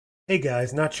Hey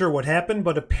guys, not sure what happened,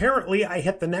 but apparently I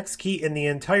hit the next key in the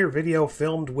entire video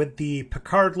filmed with the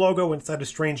Picard logo instead of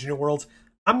Strange New Worlds.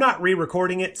 I'm not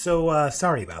re-recording it, so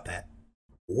sorry about that.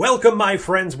 Welcome, my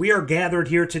friends. We are gathered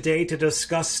here today to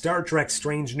discuss Star Trek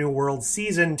Strange New Worlds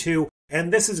Season 2,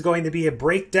 and this is going to be a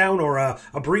breakdown or a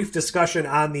brief discussion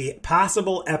on the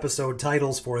possible episode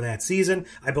titles for that season.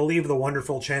 I believe the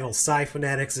wonderful channel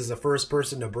Finatics is the first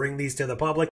person to bring these to the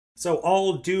public. So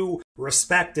all due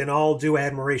respect and all due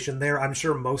admiration there. I'm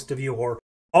sure most of you or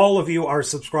all of you are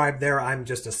subscribed there. I'm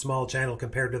just a small channel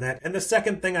compared to that. And the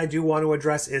second thing I do want to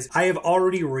address is I have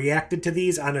already reacted to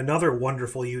these on another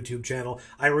wonderful YouTube channel.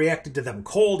 I reacted to them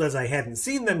cold as I hadn't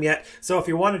seen them yet. So if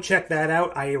you want to check that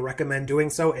out, I recommend doing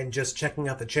so and just checking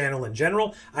out the channel in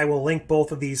general. I will link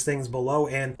both of these things below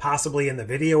and possibly in the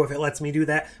video if it lets me do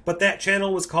that. But that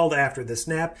channel was called After the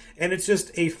Snap, and it's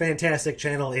just a fantastic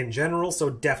channel in general, so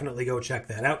definitely go check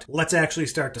that out. Let's actually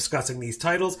start discussing these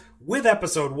titles with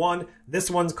episode 1.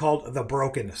 This one's called The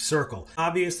Broken Circle.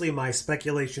 Obviously, my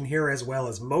speculation here, as well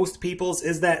as most people's,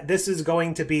 is that this is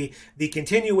going to be the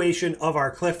continuation of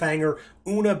our cliffhanger,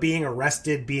 Una being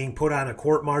arrested, being put on a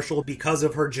court-martial because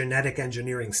of her genetic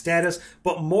engineering status,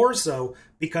 but more so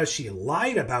because she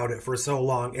lied about it for so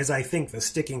long is, I think, the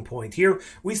sticking point here.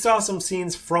 We saw some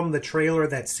scenes from the trailer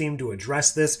that seemed to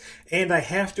address this, and I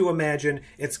have to imagine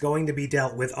it's going to be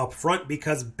dealt with up front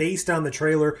because based on the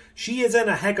trailer, she is in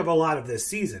a heck of a lot of this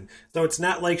season. So it's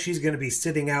not like she's going to be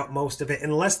sitting out most of it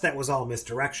unless that was all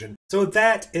misdirection. So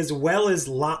that, as well as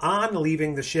La'an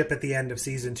leaving the ship at the end of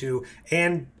Season 2,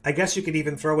 and I guess you could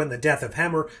even throw in the death of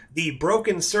Hemmer, the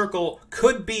broken circle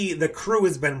could be the crew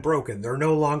has been broken. They're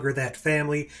no longer that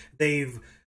family. They've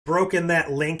broken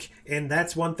that link, and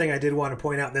that's one thing I did want to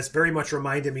point out. This very much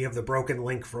reminded me of the broken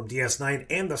link from DS9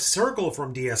 and the Circle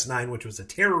from DS9, which was a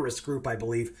terrorist group, I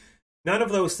believe. None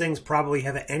of those things probably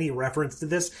have any reference to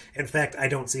this. In fact, I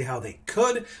don't see how they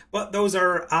could, but those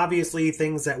are obviously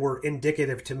things that were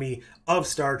indicative to me of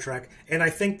Star Trek, and I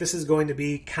think this is going to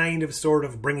be kind of sort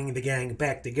of bringing the gang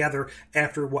back together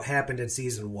after what happened in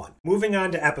Season 1. Moving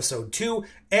on to Episode 2,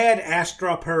 Ad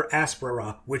Astra per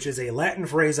Aspera, which is a Latin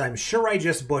phrase I'm sure I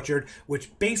just butchered,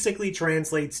 which basically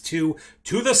translates to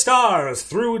the stars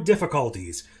through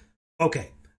difficulties.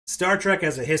 Okay. Star Trek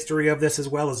has a history of this, as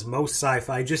well as most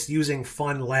sci-fi, just using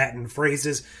fun Latin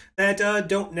phrases that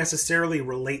don't necessarily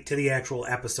relate to the actual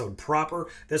episode proper.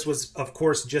 This was, of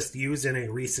course, just used in a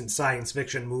recent science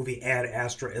fiction movie, Ad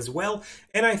Astra, as well,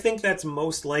 and I think that's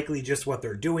most likely just what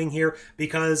they're doing here,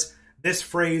 because this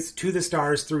phrase, to the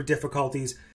stars through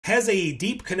difficulties, has a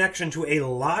deep connection to a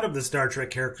lot of the Star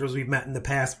Trek characters we've met in the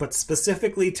past, but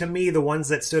specifically to me, the ones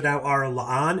that stood out are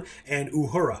La'an and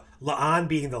Uhura. La'an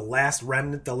being the last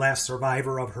remnant, the last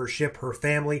survivor of her ship, her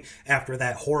family, after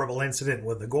that horrible incident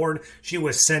with the Gorn. She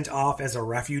was sent off as a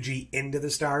refugee into the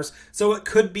stars, so it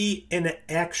could be an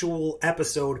actual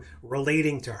episode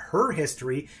relating to her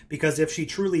history, because if she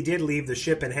truly did leave the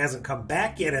ship and hasn't come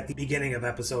back yet at the beginning of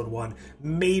episode 1,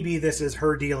 maybe this is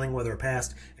her dealing with her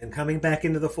past and coming back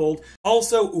into the fold.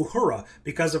 Also, Uhura,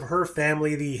 because of her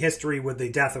family, the history with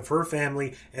the death of her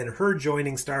family, and her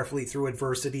joining Starfleet through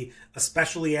adversity,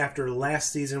 especially after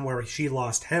last season where she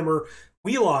lost Hemmer.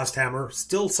 We lost Hemmer,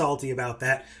 still salty about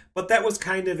that, but that was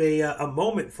kind of a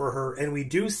moment for her, and we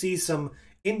do see some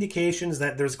indications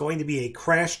that there's going to be a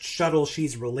crashed shuttle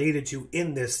she's related to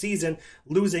in this season,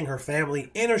 losing her family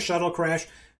in a shuttle crash.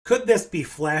 Could this be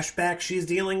flashbacks she's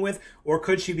dealing with, or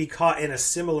could she be caught in a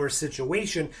similar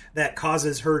situation that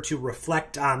causes her to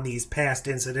reflect on these past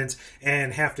incidents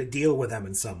and have to deal with them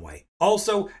in some way?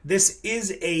 Also, this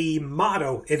is a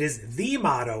motto. It is the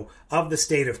motto of the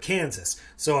state of Kansas.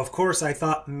 So, of course, I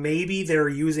thought maybe they're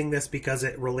using this because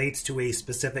it relates to a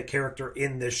specific character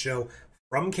in this show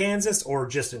from Kansas, or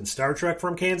just in Star Trek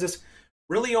from Kansas.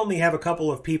 Really only have a couple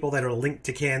of people that are linked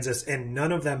to Kansas, and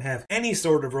none of them have any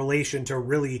sort of relation to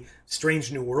really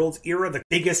Strange New Worlds era. The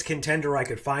biggest contender I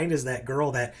could find is that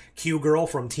girl, that Q girl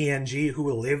from TNG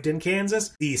who lived in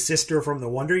Kansas, the sister from the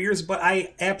Wonder Years, but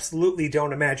I absolutely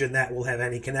don't imagine that will have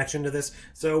any connection to this,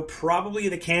 so probably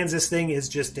the Kansas thing is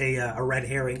just a red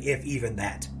herring, if even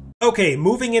that. Okay,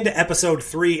 moving into episode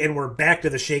 3, and we're back to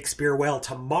the Shakespeare well.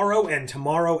 Tomorrow and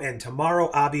tomorrow and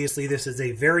tomorrow. Obviously, this is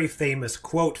a very famous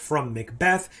quote from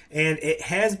Macbeth, and it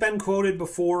has been quoted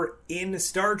before in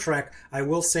Star Trek. I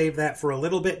will save that for a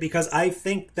little bit because I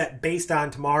think that based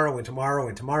on tomorrow and tomorrow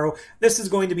and tomorrow, this is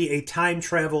going to be a time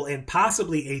travel and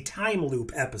possibly a time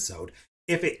loop episode.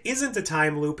 If it isn't a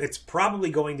time loop, it's probably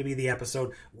going to be the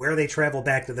episode where they travel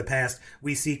back to the past.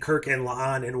 We see Kirk and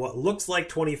La'an in what looks like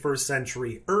 21st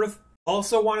century Earth,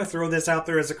 Also want to throw this out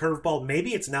there as a curveball.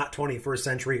 Maybe it's not 21st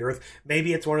century Earth.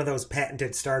 Maybe it's one of those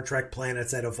patented Star Trek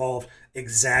planets that evolved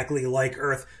exactly like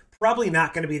Earth. Probably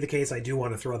not going to be the case. I do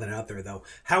want to throw that out there, though.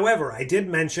 However, I did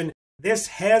mention this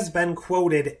has been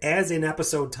quoted as an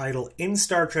episode title in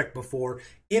Star Trek before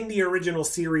in the original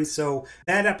series, so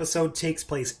that episode takes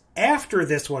place after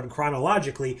this one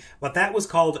chronologically, but that was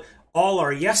called All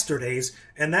Our Yesterdays,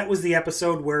 and that was the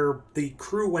episode where the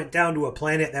crew went down to a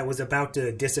planet that was about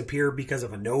to disappear because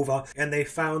of a nova, and they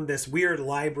found this weird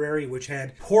library which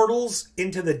had portals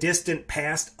into the distant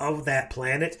past of that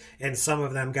planet, and some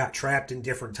of them got trapped in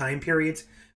different time periods.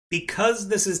 Because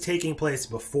this is taking place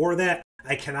before that,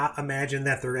 I cannot imagine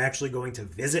that they're actually going to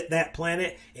visit that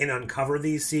planet and uncover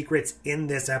these secrets in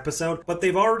this episode, but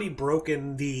they've already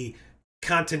broken the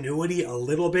continuity a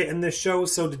little bit in this show,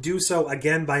 so to do so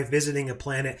again by visiting a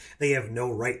planet they have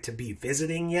no right to be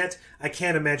visiting yet, I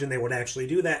can't imagine they would actually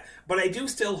do that, but I do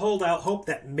still hold out hope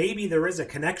that maybe there is a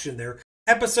connection there.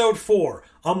 Episode 4,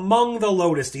 Among the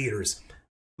Lotus Eaters.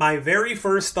 My very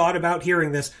first thought about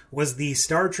hearing this was the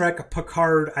Star Trek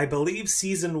Picard, I believe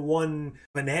season 1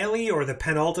 finale, or the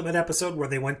penultimate episode where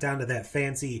they went down to that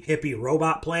fancy hippie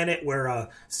robot planet where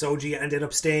Soji ended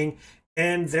up staying,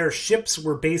 and their ships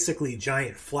were basically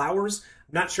giant flowers.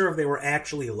 I'm not sure if they were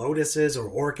actually lotuses or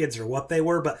orchids or what they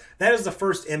were, but that is the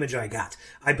first image I got.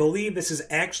 I believe this is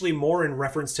actually more in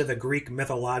reference to the Greek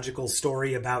mythological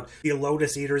story about the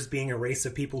lotus eaters being a race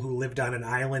of people who lived on an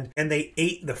island, and they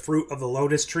ate the fruit of the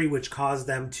lotus tree, which caused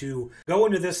them to go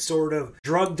into this sort of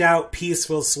drugged out,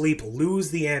 peaceful sleep,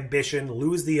 lose the ambition,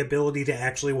 lose the ability to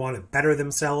actually want to better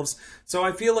themselves. So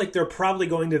I feel like they're probably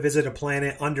going to visit a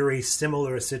planet under a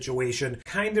similar situation.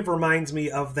 Kind of reminds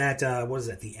me of that, what is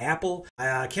it, the apple?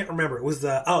 I can't remember. It was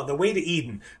the Way to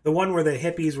Eden. The one where the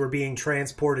hippies were being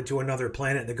transported to another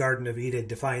planet, the Garden of Eden,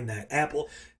 to find that apple.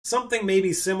 Something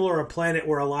maybe similar, a planet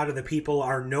where a lot of the people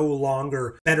are no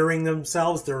longer bettering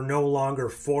themselves. They're no longer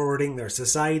forwarding their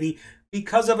society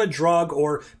because of a drug,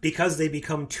 or because they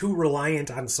become too reliant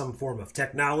on some form of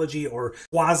technology or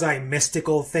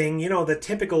quasi-mystical thing. You know, the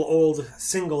typical old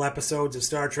single episodes of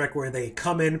Star Trek where they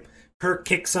come in, Kirk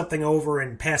kicks something over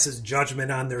and passes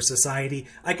judgment on their society.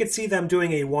 I could see them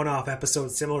doing a one-off episode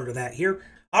similar to that here.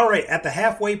 Alright, at the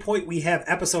halfway point we have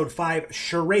episode 5,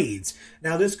 Charades.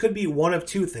 Now this could be one of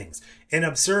two things. An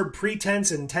absurd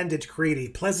pretense intended to create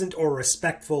a pleasant or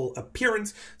respectful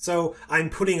appearance, so I'm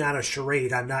putting on a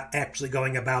charade, I'm not actually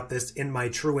going about this in my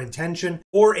true intention.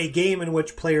 Or a game in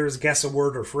which players guess a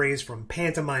word or phrase from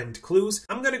pantomimed clues.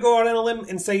 I'm going to go out on a limb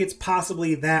and say it's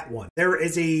possibly that one. There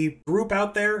is a group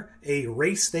out there, a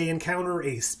race they encounter,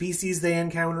 a species they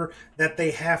encounter, that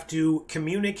they have to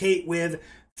communicate with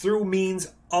through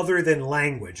means other than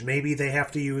language. Maybe they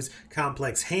have to use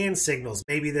complex hand signals.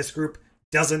 Maybe this group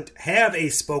doesn't have a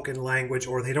spoken language,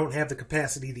 or they don't have the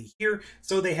capacity to hear,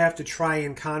 so they have to try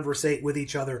and conversate with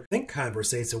each other. I think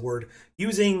conversate's a word,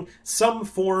 using some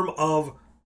form of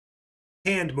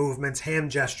hand movements,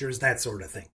 hand gestures, that sort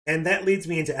of thing. And that leads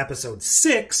me into episode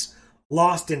 6,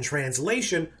 Lost in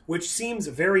Translation, which seems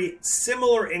very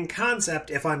similar in concept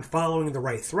if I'm following the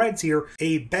right threads here.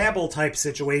 A Babel type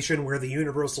situation where the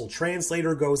universal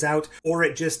translator goes out, or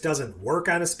it just doesn't work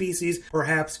on a species.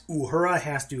 Perhaps Uhura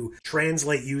has to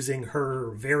translate using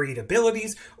her varied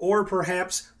abilities, or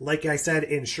perhaps, like I said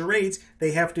in Charades,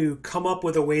 they have to come up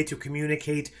with a way to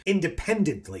communicate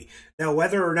independently. Now,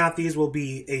 whether or not these will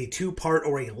be a two-part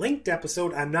or a linked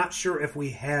episode, I'm not sure if we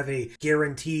have a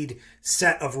guaranteed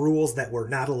set of rules that we're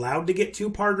not allowed to get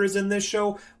two-parters in this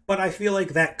show, but I feel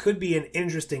like that could be an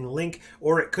interesting link,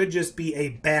 or it could just be a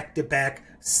back-to-back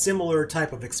similar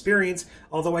type of experience,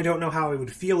 although I don't know how I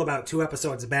would feel about 2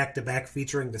 episodes back-to-back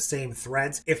featuring the same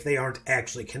threads if they aren't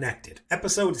actually connected.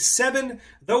 Episode 7,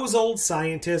 Those Old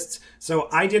Scientists. So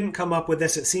I didn't come up with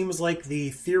this. It seems like the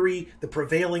theory, the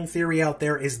prevailing theory out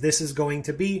there is this is going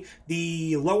to be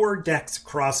the Lower Decks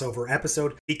crossover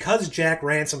episode, because Jack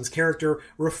Ransom's character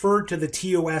referred to the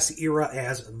TOS era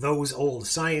as Those Old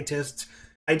Scientists.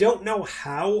 I don't know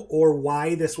how or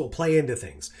why this will play into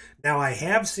things. Now, I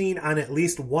have seen on at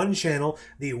least one channel,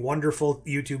 the wonderful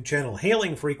YouTube channel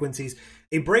Hailing Frequencies,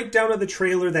 a breakdown of the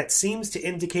trailer that seems to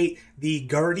indicate the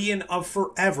Guardian of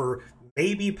Forever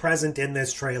may be present in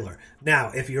this trailer.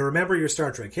 Now, if you remember your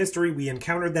Star Trek history, we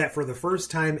encountered that for the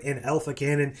first time in Alpha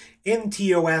Canon in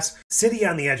TOS, City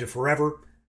on the Edge of Forever.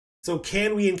 So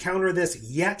can we encounter this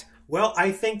yet? Well,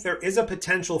 I think there is a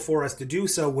potential for us to do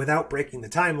so without breaking the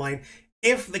timeline,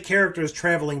 if the characters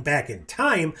traveling back in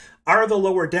time are the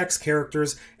Lower Decks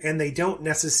characters, and they don't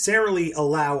necessarily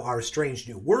allow our Strange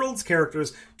New Worlds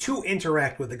characters to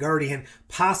interact with the Guardian.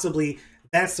 Possibly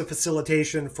That's the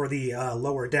facilitation for the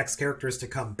lower decks characters to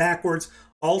come backwards.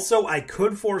 Also, I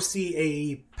could foresee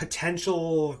a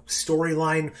potential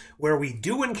storyline where we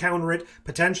do encounter it,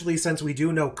 potentially since we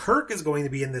do know Kirk is going to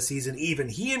be in this season, even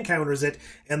he encounters it,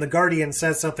 and the Guardian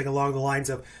says something along the lines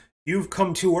of, "You've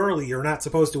come too early, you're not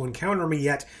supposed to encounter me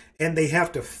yet," and they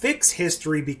have to fix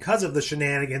history because of the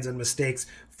shenanigans and mistakes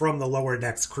from the lower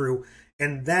decks crew,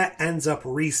 and that ends up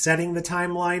resetting the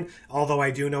timeline, although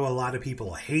I do know a lot of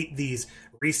people hate these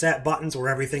reset buttons where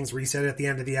everything's reset at the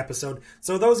end of the episode.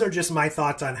 So those are just my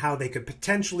thoughts on how they could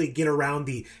potentially get around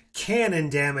the canon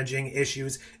damaging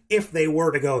issues if they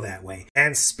were to go that way.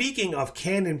 And speaking of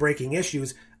canon breaking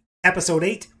issues, episode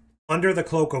 8, Under the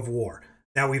Cloak of War.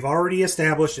 Now, we've already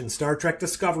established in Star Trek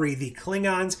Discovery the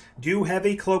Klingons do have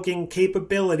a cloaking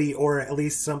capability, or at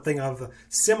least something of a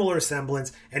similar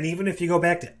semblance, and even if you go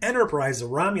back to Enterprise, the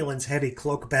Romulans had a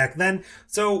cloak back then,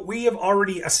 so we have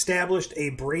already established a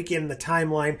break in the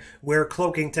timeline where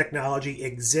cloaking technology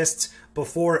exists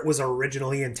before it was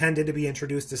originally intended to be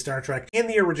introduced to Star Trek in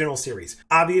the original series.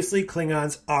 Obviously,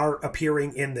 Klingons are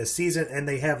appearing in this season, and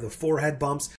they have the forehead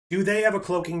bumps. Do they have a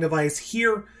cloaking device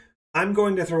here? I'm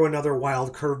going to throw another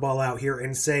wild curveball out here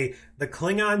and say the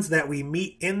Klingons that we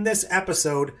meet in this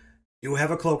episode do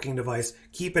have a cloaking device.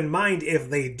 Keep in mind, if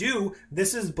they do,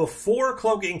 this is before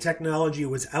cloaking technology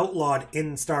was outlawed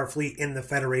in Starfleet in the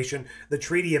Federation. The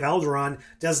Treaty of Alderaan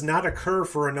does not occur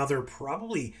for another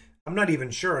probably, I'm not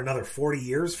even sure, another 40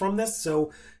 years from this.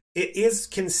 So it is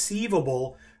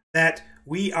conceivable that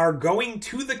we are going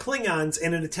to the Klingons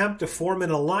in an attempt to form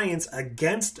an alliance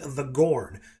against the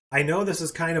Gorn. I know this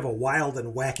is kind of a wild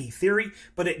and wacky theory,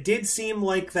 but it did seem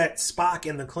like that Spock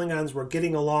and the Klingons were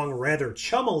getting along rather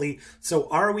chummily, so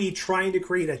are we trying to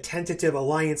create a tentative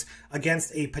alliance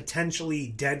against a potentially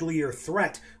deadlier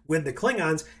threat with the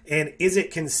Klingons, and is it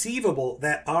conceivable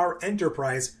that our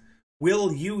Enterprise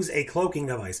will use a cloaking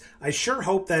device? I sure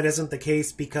hope that isn't the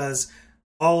case, because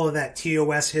all of that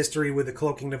TOS history with the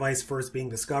cloaking device first being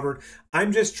discovered.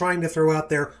 I'm just trying to throw out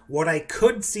there what I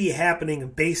could see happening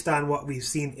based on what we've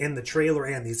seen in the trailer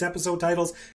and these episode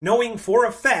titles, knowing for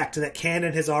a fact that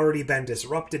canon has already been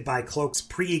disrupted by cloaks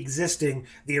pre-existing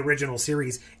the original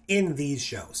series in these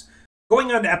shows.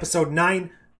 Going on to episode 9,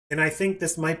 and I think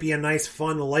this might be a nice,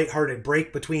 fun, lighthearted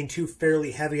break between two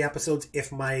fairly heavy episodes if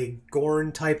my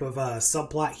Gorn type of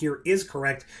subplot here is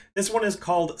correct. This one is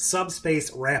called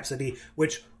Subspace Rhapsody,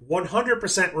 which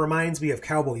 100% reminds me of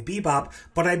Cowboy Bebop,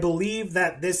 but I believe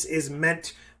that this is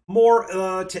meant more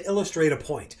to illustrate a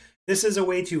point. This is a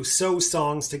way to sew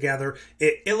songs together.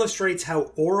 It illustrates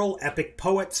how oral epic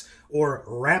poets, or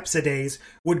rhapsodies,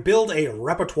 would build a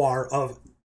repertoire of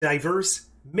diverse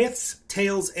myths,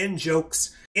 tales, and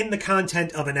jokes in the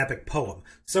content of an epic poem.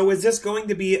 So is this going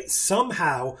to be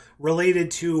somehow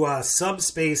related to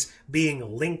subspace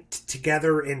being linked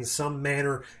together in some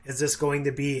manner? Is this going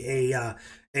to be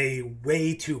a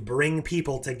way to bring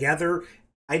people together?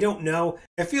 I don't know.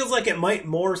 It feels like it might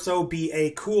more so be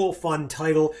a cool, fun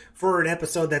title for an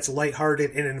episode that's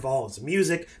lighthearted and involves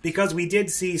music, because we did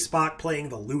see Spock playing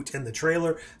the lute in the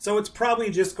trailer, so it's probably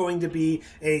just going to be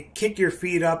a kick your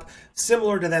feet up,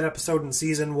 similar to that episode in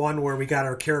Season 1 where we got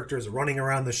our characters running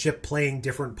around the ship playing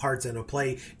different parts in a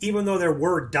play, even though there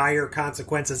were dire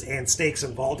consequences and stakes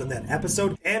involved in that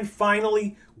episode. And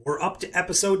finally, we're up to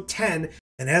episode 10,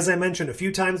 and as I mentioned a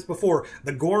few times before,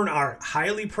 the Gorn are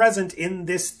highly present in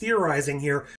this theorizing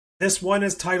here. This one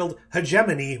is titled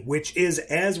Hegemony, which is,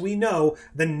 as we know,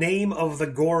 the name of the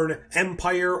Gorn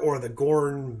Empire or the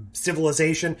Gorn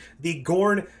civilization, the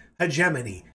Gorn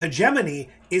Hegemony. Hegemony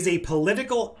is a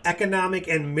political, economic,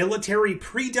 and military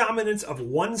predominance of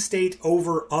one state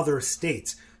over other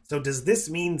states. So does this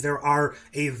mean there are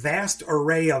a vast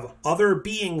array of other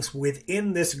beings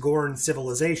within this Gorn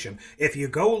civilization? If you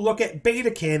go look at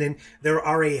beta canon, there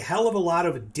are a hell of a lot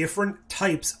of different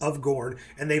types of Gorn,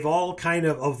 and they've all kind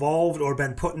of evolved or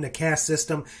been put in a caste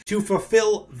system to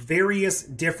fulfill various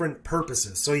different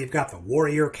purposes. So you've got the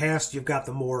warrior caste, you've got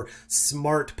the more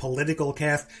smart political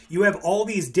caste, you have all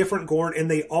these different Gorn,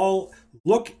 and they all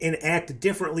look and act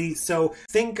differently. So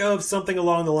think of something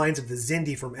along the lines of the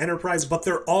Xindi from Enterprise, but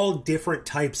they're all different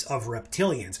types of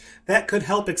reptilians. That could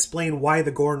help explain why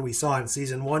the Gorn we saw in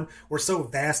Season 1 were so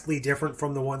vastly different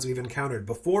from the ones we've encountered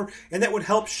before, and that would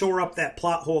help shore up that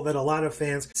plot hole that a lot of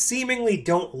fans seemingly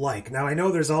don't like. Now, I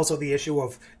know there's also the issue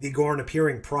of the Gorn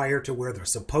appearing prior to where they're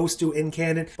supposed to in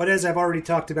canon, but as I've already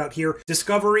talked about here,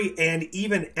 Discovery and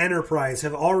even Enterprise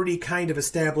have already kind of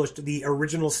established the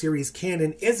original series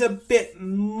canon is a bit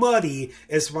muddy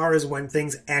as far as when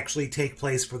things actually take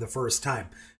place for the first time.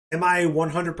 Am I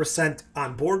 100%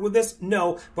 on board with this?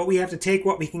 No, but we have to take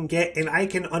what we can get, and I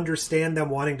can understand them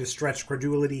wanting to stretch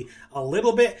credulity a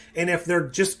little bit, and if they're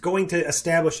just going to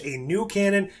establish a new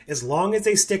canon, as long as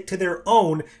they stick to their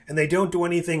own and they don't do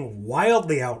anything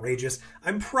wildly outrageous,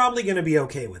 I'm probably going to be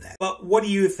okay with that. But what do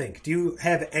you think? Do you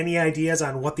have any ideas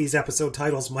on what these episode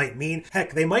titles might mean?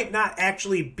 Heck, they might not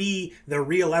actually be the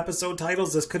real episode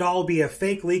titles. This could all be a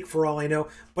fake leak for all I know,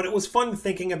 but it was fun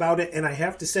thinking about it, and I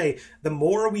have to say, the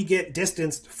more we get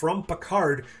distanced from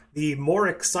Picard, the more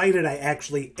excited I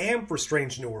actually am for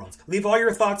Strange New Worlds. Leave all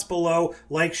your thoughts below.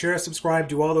 Like, share, subscribe,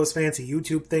 do all those fancy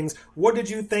YouTube things. What did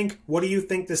you think? What do you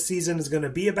think this season is going to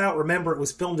be about? Remember, it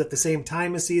was filmed at the same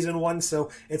time as season 1, so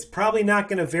it's probably not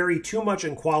going to vary too much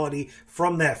in quality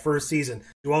from that first season.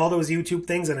 Do all those YouTube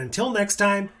things, and until next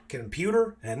time,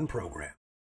 computer and program.